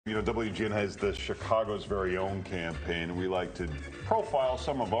You know, WGN has the Chicago's very own campaign, and we like to profile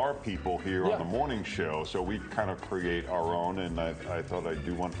some of our people here on the morning show. So we kind of create our own, and I thought I'd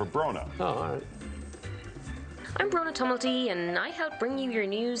do one for Brónagh. Oh, all right. I'm Brónagh Tumulty, and I help bring you your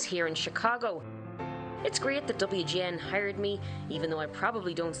news here in Chicago. It's great that WGN hired me, even though I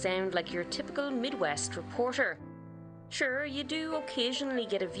probably don't sound like your typical Midwest reporter. Sure, you do occasionally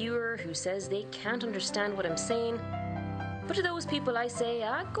get a viewer who says they can't understand what I'm saying, but to those people I say,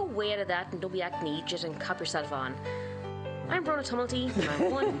 go way out of that and don't be acting idiot and cop yourself on. I'm Brónagh Tumulty, and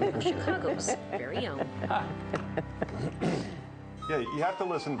I'm one of Chicago's very own. Yeah, you have to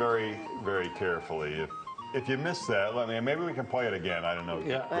listen very, very carefully. If you miss that, maybe we can play it again. I don't know.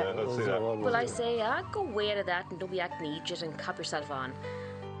 Yeah, let's see that. Well, I say, go way out of that and don't be acting idiot and cop yourself on.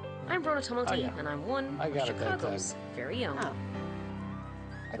 I'm Brónagh Tumulty, and I'm one of Chicago's very own.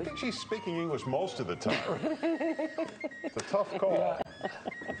 I think she's speaking English most of the time. It's a tough call.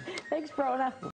 Thanks, Brónagh.